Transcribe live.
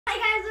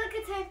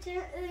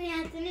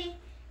Anthony.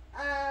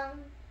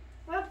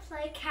 We'll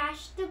play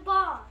catch the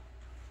ball.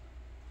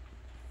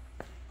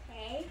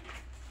 Okay.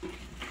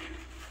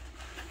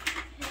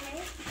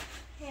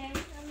 Okay.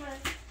 I'm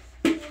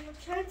gonna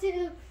try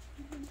to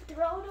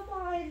throw the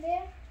ball in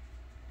there.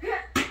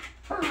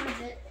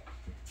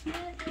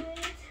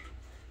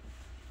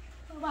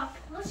 What about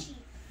pushing?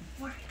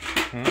 Work.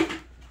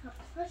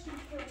 Pushing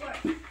can work.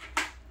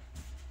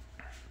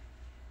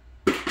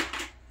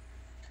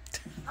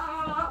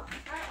 Oh,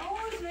 I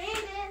almost made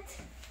it.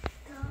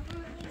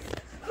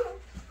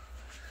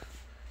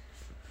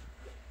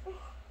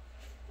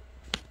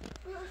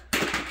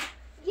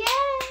 Yeah.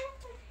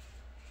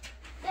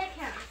 That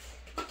counts.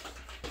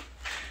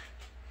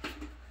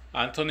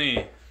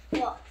 Anthony.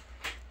 What?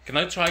 Can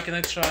I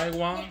try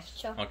one? Yeah,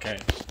 sure. Okay.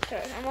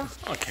 Sure,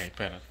 Okay,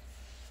 better.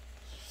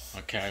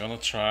 Okay, I'm gonna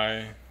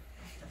try.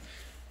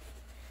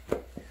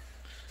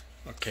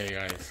 Okay,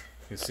 guys.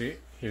 You see?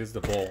 Here's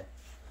the ball.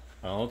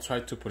 I'll try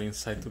to put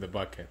inside to the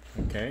bucket.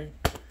 Okay?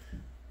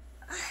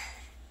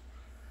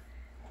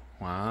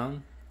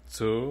 1,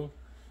 2,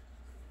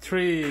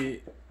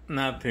 3.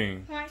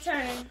 Nothing. My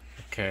turn.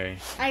 Okay.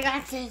 I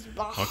got this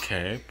ball.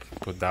 Okay,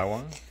 put that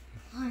one.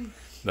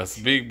 That's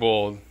big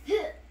ball.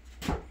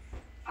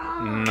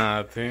 Oh.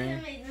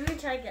 Nothing. Let me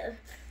try again.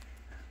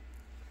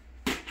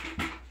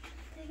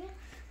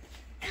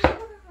 Come on.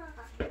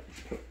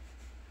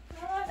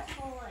 What about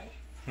toy?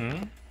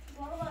 Hmm?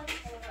 What about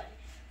toy?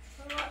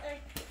 What about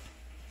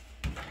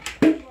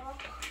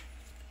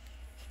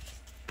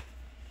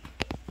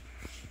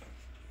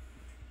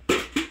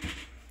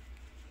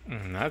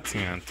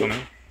Nothing,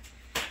 Anthony.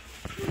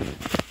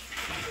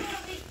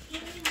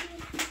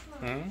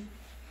 Hmm?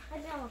 I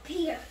got a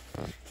pier.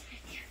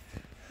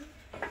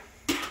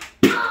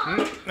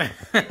 Hmm?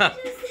 That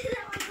was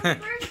the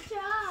first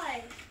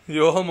try.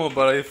 You almost,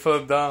 but I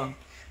fell down.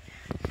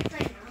 I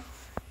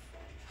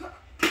know.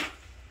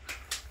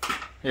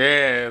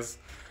 Yes,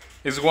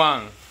 it's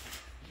 1.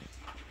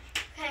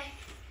 Okay.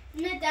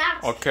 My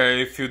dad's,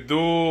 Okay, if you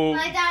do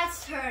my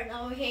dad's turn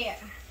over here.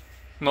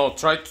 no,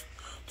 try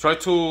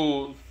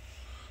 2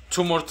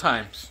 more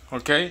times.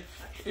 Okay,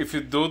 if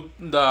you do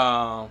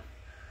the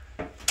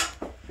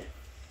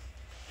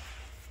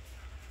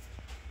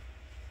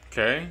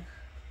okay.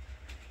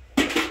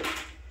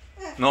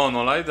 No,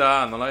 not like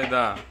that. Not like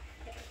that.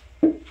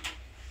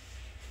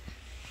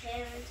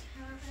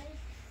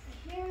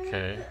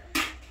 Okay.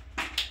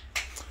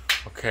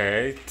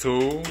 Okay,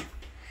 2.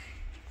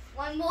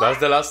 One more? That's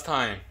the last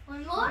time.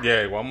 One more?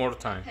 Yeah, one more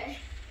time.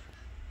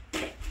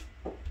 Okay.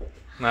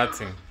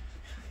 Nothing.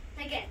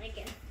 Again.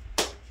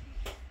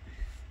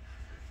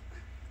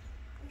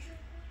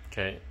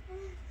 Okay.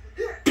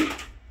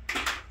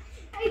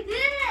 I did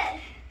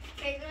it!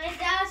 Okay, my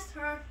dad's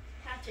turn.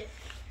 Catch it.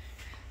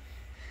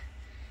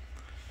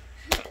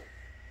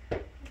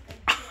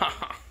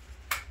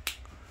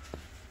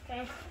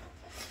 Okay.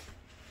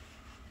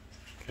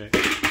 Okay.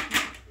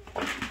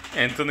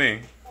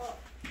 Anthony,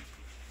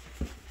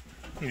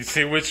 you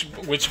see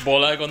which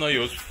ball I'm gonna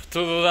use to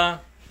do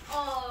that?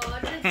 Oh,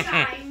 the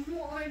time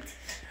won't.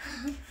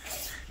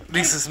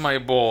 This is my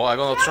ball. I'm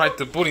gonna try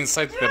to put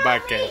inside the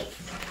bucket.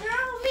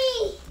 Throw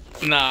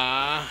me!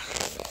 Nah.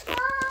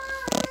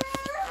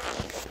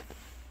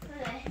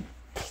 Okay.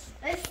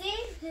 Let's see.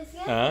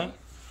 Huh?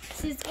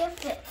 She's gonna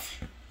fit.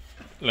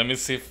 Let me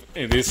see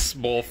if this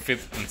ball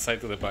fits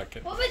inside to the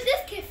bucket. What would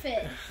this kid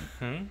fit?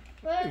 Hmm?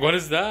 What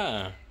is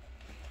that?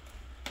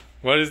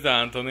 What is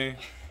that, Anthony?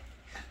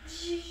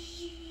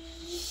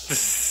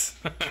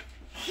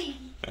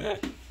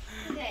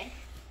 Okay.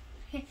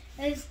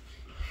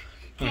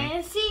 Can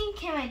you see?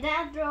 Can my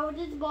dad throw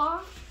this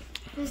ball?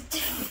 This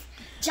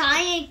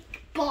giant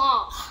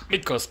ball.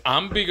 Because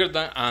I'm bigger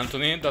than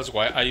Anthony, that's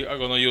why I'm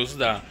gonna use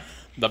the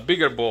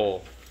bigger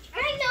ball.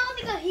 I know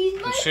because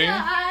he's my See?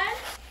 dad.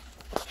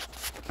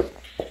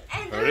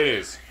 And There it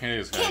is. Here it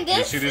is. Can You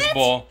this see this fit?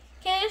 ball?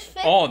 Can this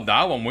fit? Oh,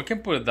 that one. We can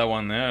put that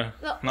one there.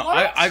 The No,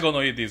 orange? I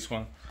gonna eat this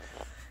one.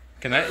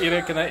 Can I eat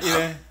it? Can I eat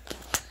it?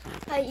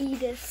 I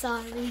eat it,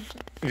 sorry.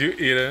 You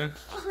eat it?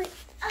 Oh,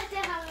 I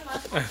didn't have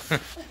enough.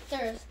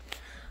 There's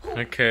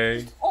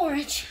Okay.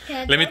 orange. Can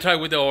I Let me do try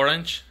with the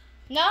orange.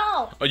 it?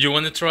 No. Oh, you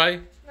wanna try?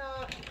 No. No,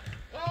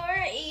 we're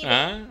gonna eat Huh?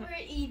 it. We're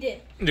gonna eat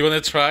it. You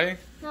wanna try?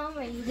 No, we're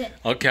gonna eat it.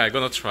 Okay, I'm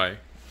gonna try.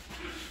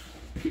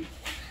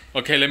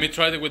 Okay, let me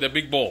try it with the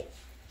big ball.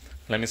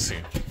 Let me see.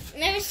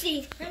 Let me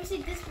see. Let me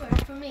see this one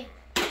for me.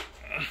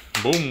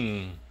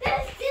 Boom.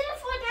 Let's do it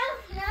for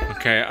now.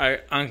 Okay,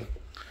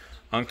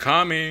 I'm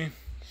coming.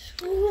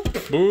 Ooh.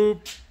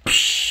 Boop.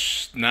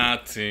 Psh,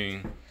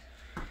 nothing.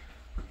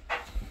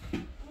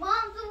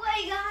 Mom's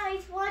away,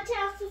 guys. Watch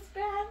out,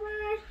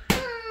 subscribers.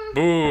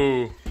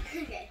 Boo.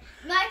 Okay,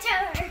 my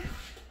turn.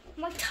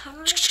 My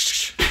turn.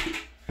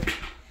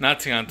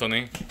 Nothing,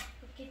 Anthony.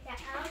 Get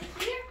that out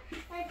of here.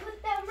 I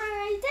put that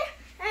right there.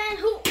 And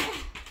who?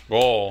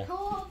 Go.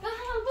 Oh,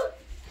 God.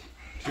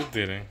 You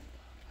didn't.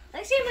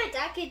 Let's see if my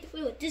dad can do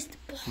it with this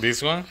ball.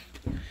 This one?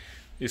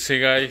 You see,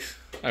 guys?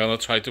 I'm gonna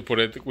try to put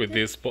it with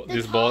this ball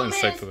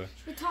inside to the.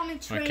 The Tommy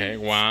train. Okay,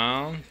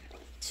 1,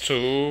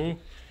 2,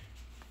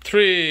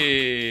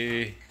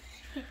 3.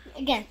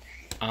 Again.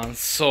 And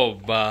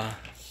soba.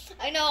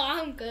 I know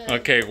I'm good.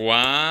 Okay,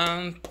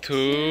 1,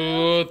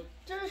 2,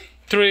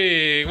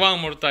 3. One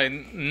more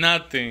time.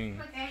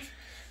 Nothing. Okay.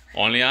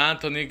 Only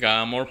Anthony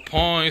got more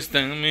points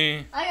than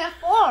me. I got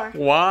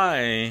 4.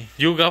 Why?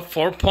 You got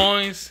 4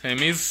 points and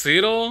me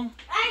 0?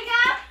 I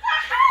got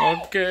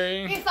 5.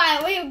 Okay. You're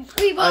fine.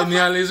 We both. I need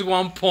at least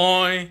 1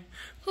 point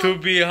to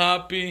be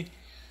happy.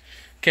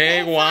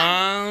 Okay, Okay,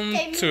 1,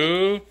 okay,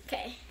 2,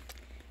 Okay.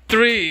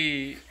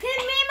 3. Cause me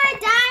and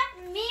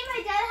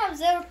my dad have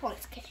 0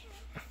 points. Okay.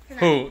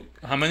 Who?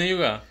 How many you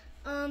got?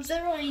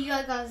 0 and you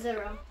got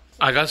 0.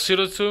 I got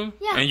 0 too?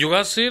 Yeah. And you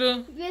got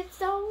 0? It's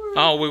over.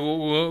 Oh,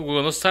 we're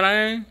gonna start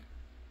again?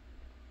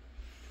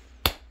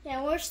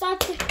 Yeah, we're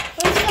start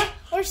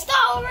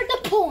over the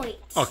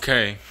points.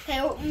 Okay.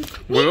 Okay.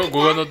 We're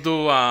gonna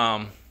do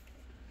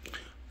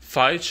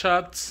 5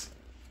 shots.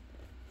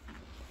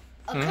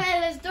 Okay,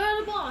 let's throw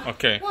the ball.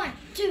 Okay. 1,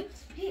 2,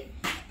 3.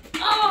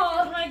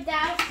 Oh, my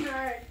dad's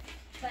hurt.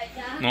 Like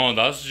that. No,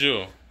 that's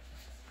you.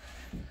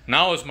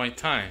 Now it's my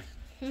time.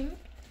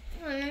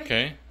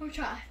 Okay. We'll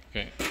try.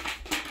 Okay.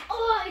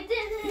 Oh, I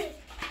did it.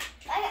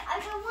 I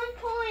got 1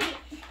 point.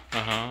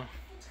 Uh-huh.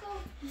 Let's go.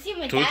 You see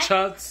my 2 dad?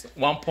 shots,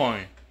 1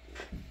 point.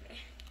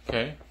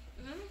 Okay.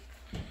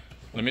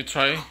 Let me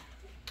try.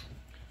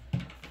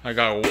 I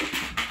got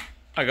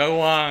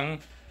 1.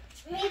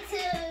 Me too.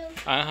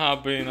 I'm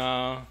happy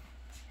now.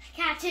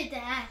 Catch it,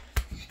 Dad.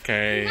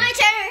 Okay. My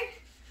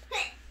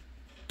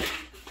turn.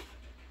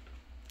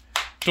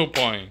 2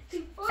 points.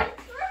 2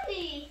 points for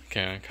me.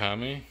 Okay,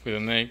 coming with the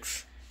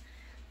next.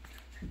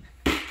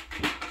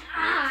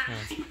 Ah.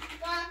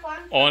 1.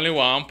 Only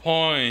 1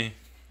 point.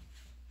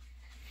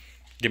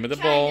 Give me the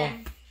Try ball.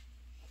 again.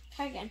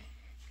 Try again.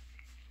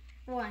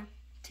 1,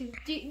 2,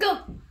 3, go.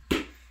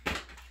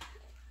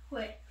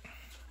 Wait.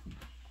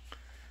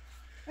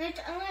 I'm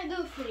gonna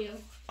do it for you.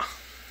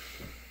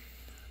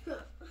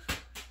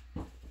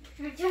 I'm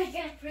gonna try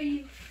again for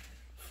you.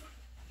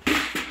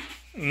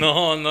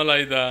 No, not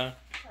like that.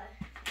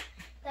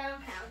 That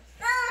don't count.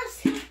 No,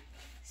 it's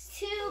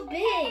too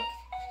big.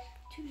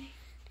 Too big.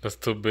 That's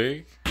too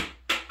big.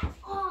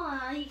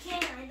 Oh, you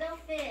can't. I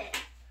don't fit.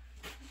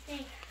 I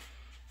think.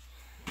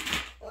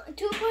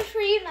 2 points for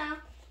you now.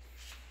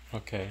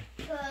 Okay.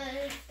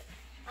 Because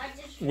I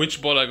just.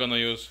 Which ball I gonna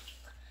use?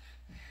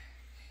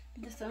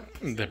 This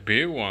one. The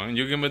big one.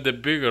 You give me the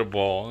bigger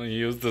ball. You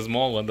use the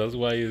small one. That's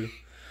why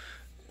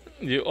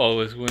you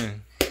always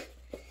win.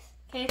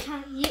 Okay,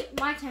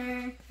 my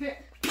turn.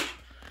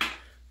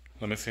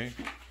 Let me see.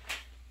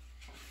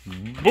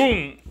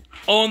 Boom!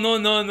 Oh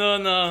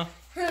no.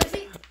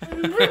 See?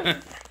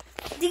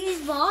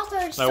 These balls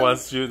are so. That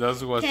was you.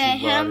 That's what Okay,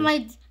 you have bought.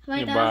 my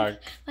Your dad. bag.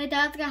 My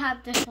dad's gonna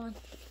have this one.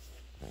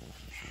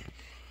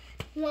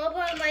 What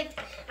about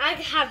I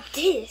have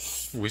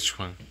this. Which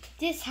one?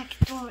 This I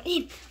can throw it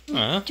in.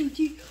 Huh? 1, 2,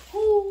 3.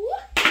 Ooh.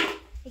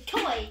 A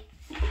toy.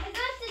 I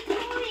got the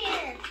toy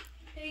in.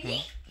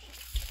 Ready?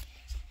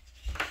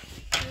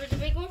 Where's the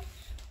big one?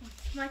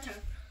 My turn.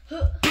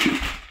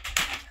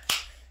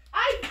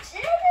 I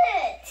did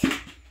it!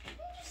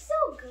 You're so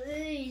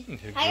good.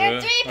 You're I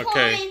got good. 3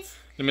 Okay. points.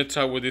 Let me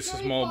try with this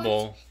 3 small points.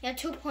 ball. Yeah,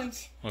 2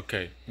 points.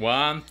 Okay.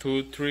 1,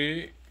 2,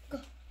 3. Go.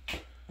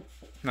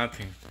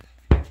 Nothing.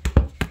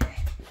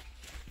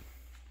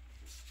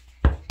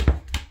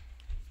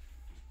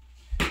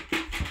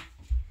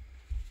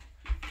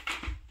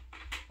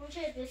 I'll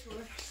try if this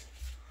works.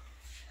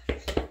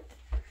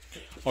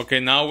 Okay,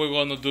 now we're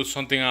gonna do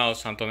something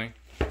else, Anthony.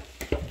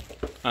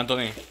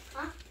 Anthony.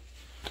 Huh?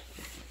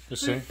 You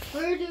see?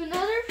 We're gonna do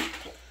another?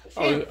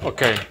 Oh,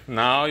 okay,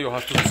 now you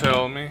have to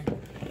tell me.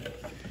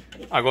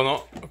 I'm gonna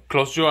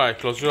close your eyes.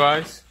 Close your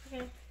eyes.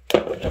 Okay.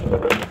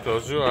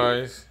 Close your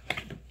eyes.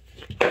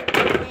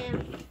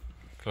 And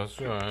Close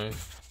your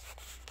eyes.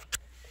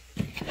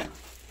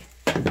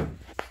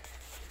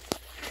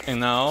 And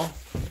now,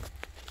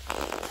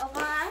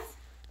 alive.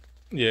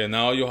 yeah,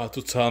 now you have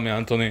to tell me,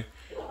 Anthony,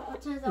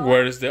 What's the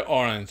where is the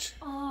orange?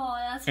 Oh,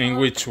 that's And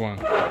all. which one?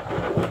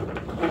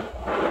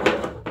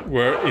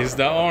 Where is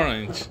the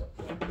orange?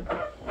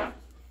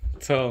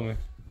 Tell me.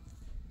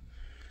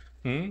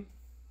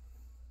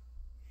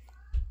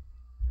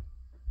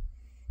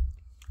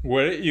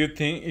 Where you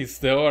think is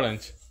the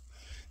orange?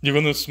 You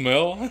gonna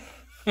smell?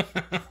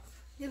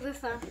 Give it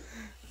fun.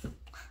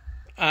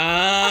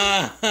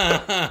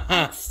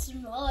 Ah!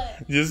 Smell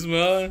it. You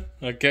smell it?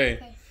 Okay.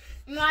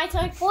 My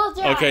turn. Close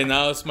your Okay, eyes.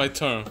 now it's my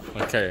turn.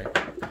 Okay.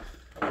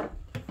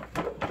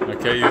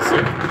 Okay, you see?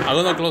 I'm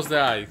gonna close the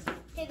eyes.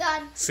 Okay,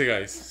 done. See,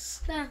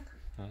 guys. Done.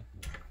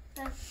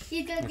 Done.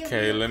 He's gonna give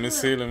Okay, you let me a clue.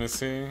 see. Let me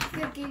see. He's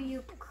gonna give you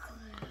a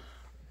clue.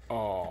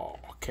 Oh,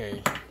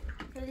 okay.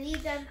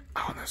 Leave them.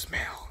 I wanna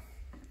smell.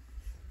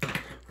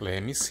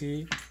 Let me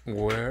see.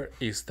 Where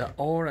is the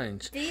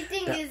orange? Do you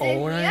think The it's in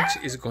orange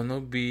here? is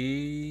gonna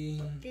be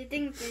Do you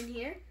think it's in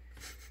here?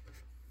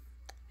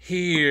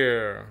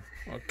 here.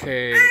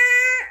 Okay.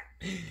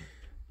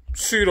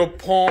 0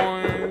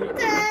 point.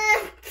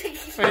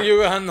 And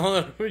you got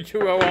another. You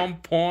got 1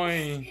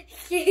 point.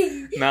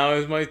 Now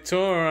it's my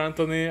turn,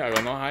 Anthony. I'm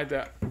gonna hide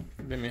that.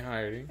 Let me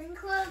hide it. And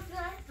close my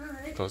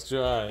eyes. Close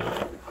your eye.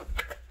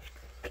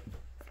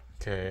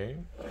 Okay.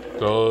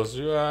 Close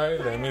your eye.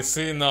 Let me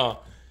see now.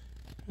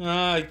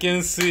 Ah, I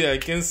can see. I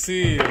can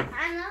see. I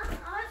know.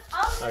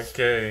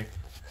 Okay.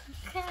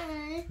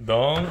 Okay.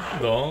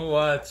 Don't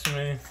watch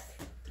me.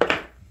 Tell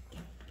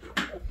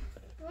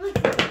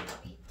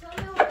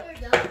me when you're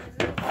done.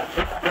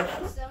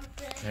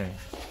 Something. Okay.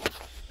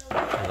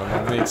 I'm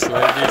gonna mix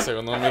like this.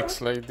 I'm gonna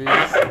mix like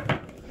this.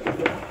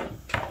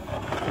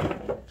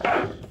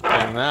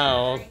 And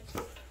now.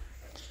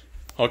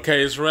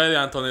 Okay, it's ready,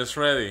 Anthony. It's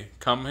ready.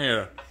 Come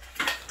here.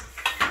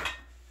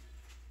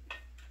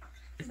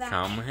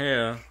 Come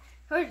here.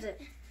 Where is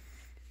it?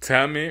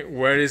 Tell me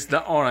where is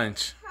the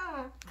orange?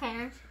 Oh,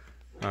 okay.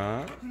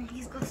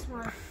 He's go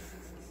smart.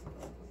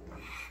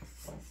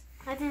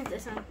 I think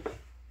this one.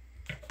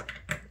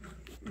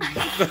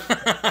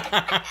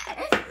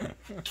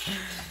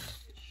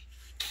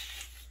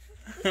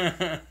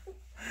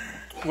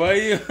 Why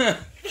you?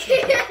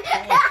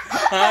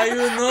 How you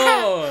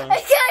know? I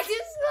got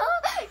you small.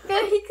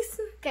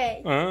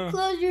 Okay. Huh?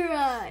 Close your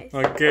eyes.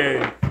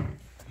 Okay.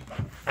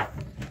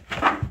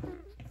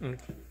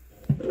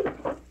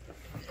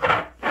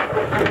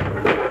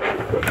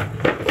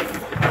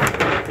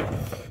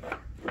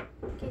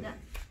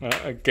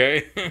 Okay.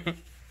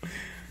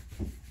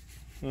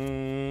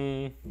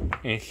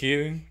 In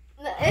here.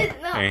 No,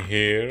 no. In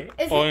here.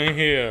 Is Oh, it- in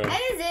here.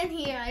 It's in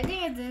here. I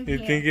think it's in You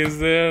here. think it's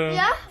there?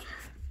 Yeah.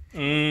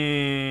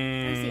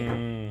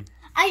 Mm.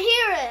 I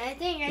hear it. I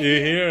think I You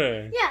hear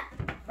it? Yeah.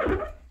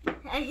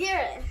 I hear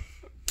it.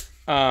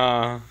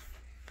 I'm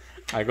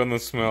gonna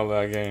smell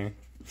that again.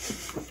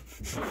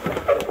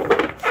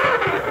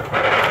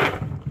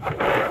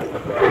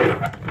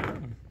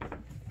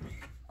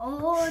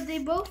 Oh, they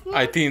both move.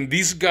 I think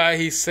this guy,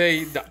 he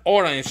say the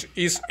orange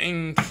is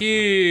in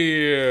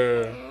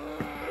here.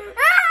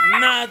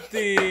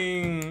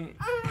 Nothing.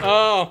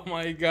 Oh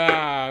my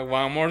god.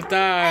 One more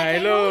time. I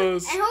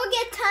lose. And who'll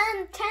get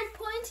 10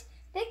 points?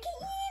 They can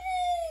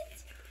eat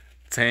it.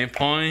 10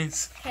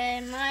 points.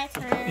 Okay, my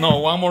turn. No,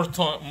 one more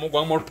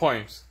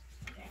points.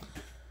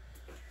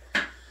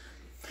 You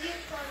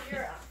close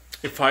your eyes.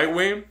 If I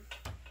win,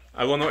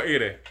 I'm gonna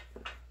eat it.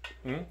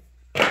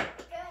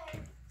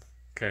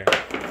 Okay.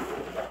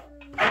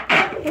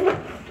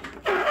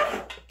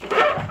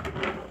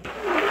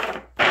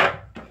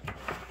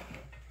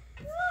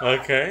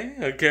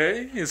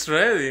 Okay, it's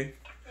ready.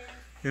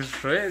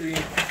 It's ready.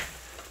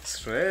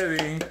 It's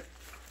ready.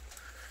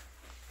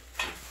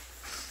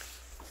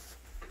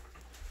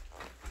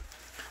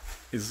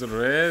 It's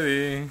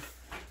ready.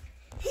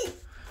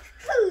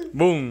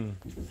 Boom.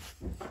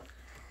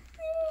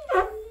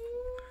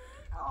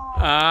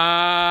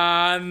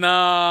 Ah,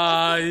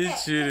 no, you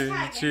cheating,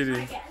 you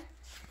cheating.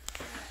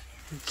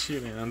 You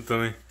cheating,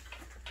 Anthony.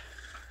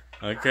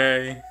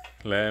 Okay,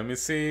 let me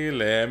see.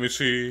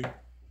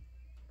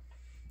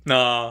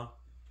 No.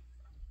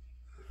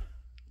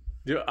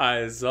 Your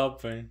eyes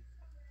open.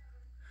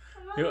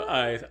 Your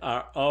eyes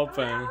are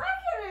open.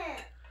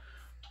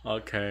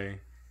 Okay. Okay.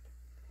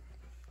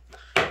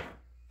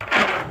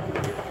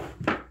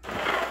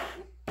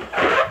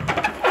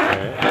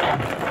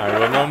 I'm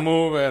gonna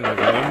move and I'm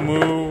gonna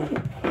move.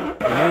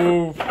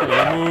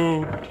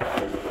 Move.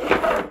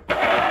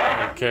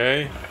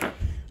 Okay.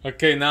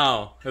 Okay,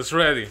 now it's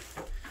ready.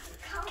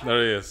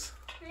 There it is.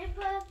 I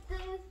put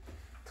the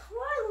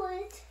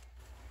toilet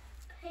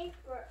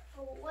paper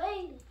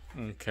away.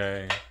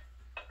 Okay.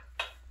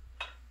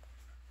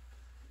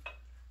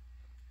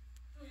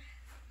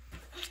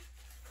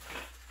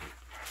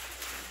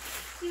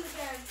 See you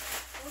again.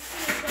 We'll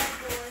see you again,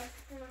 boy.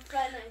 I'm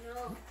afraid I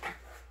know.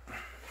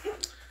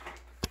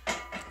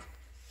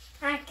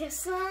 I guess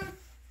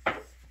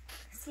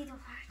see the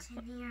words in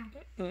here.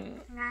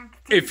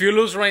 If you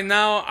lose right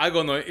now, I'm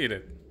gonna eat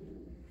it.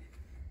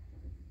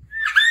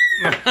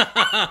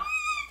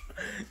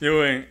 You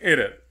win. Eat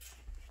it.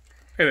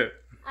 Eat it.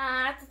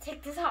 I have to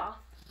take this off.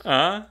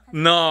 Huh?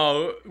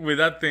 No, with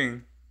that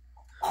thing.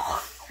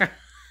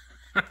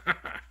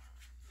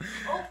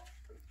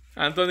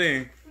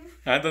 Anthony,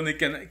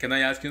 can I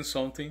ask you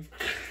something?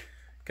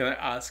 Can I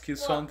ask you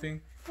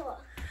something?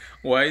 What?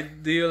 Why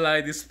do you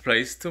like this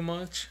place too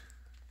much?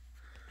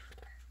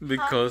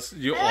 Because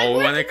you I like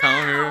always wanna working come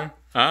out. here.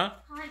 Huh?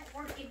 I like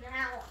working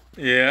out.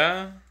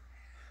 Yeah.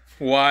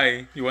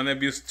 Why? You wanna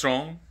be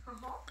strong?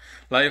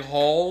 Like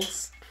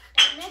holes?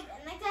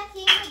 Like that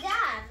key my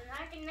dad.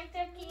 Like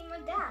that key my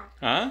dad.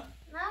 Huh?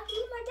 Like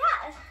key my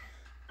dad.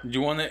 You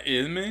wanna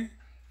eat me?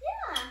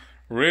 Yeah.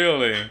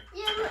 Really?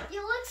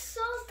 You look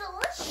so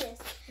delicious.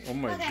 Oh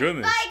my Okay,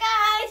 goodness. bye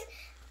guys.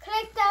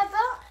 Click that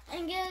bell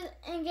and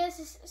get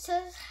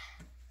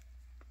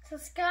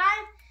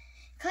subscribe.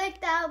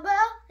 Click that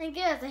bell and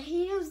give us a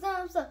huge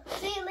thumbs up.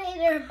 See you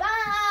later.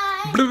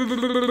 Bye.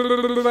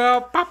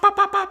 Pop, pop,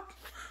 pop, pop.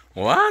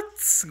 What?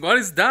 What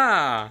is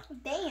that?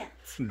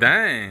 Dance.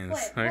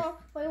 Dance.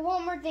 Wait,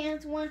 one more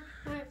dance when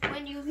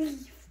you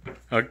leave.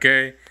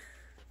 Okay.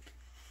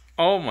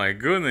 Oh my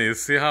goodness, you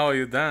see how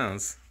you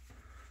dance.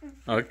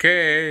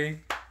 Okay.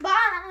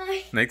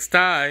 Bye. Next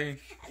time.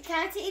 I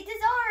can't eat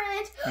this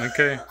orange.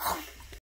 Okay.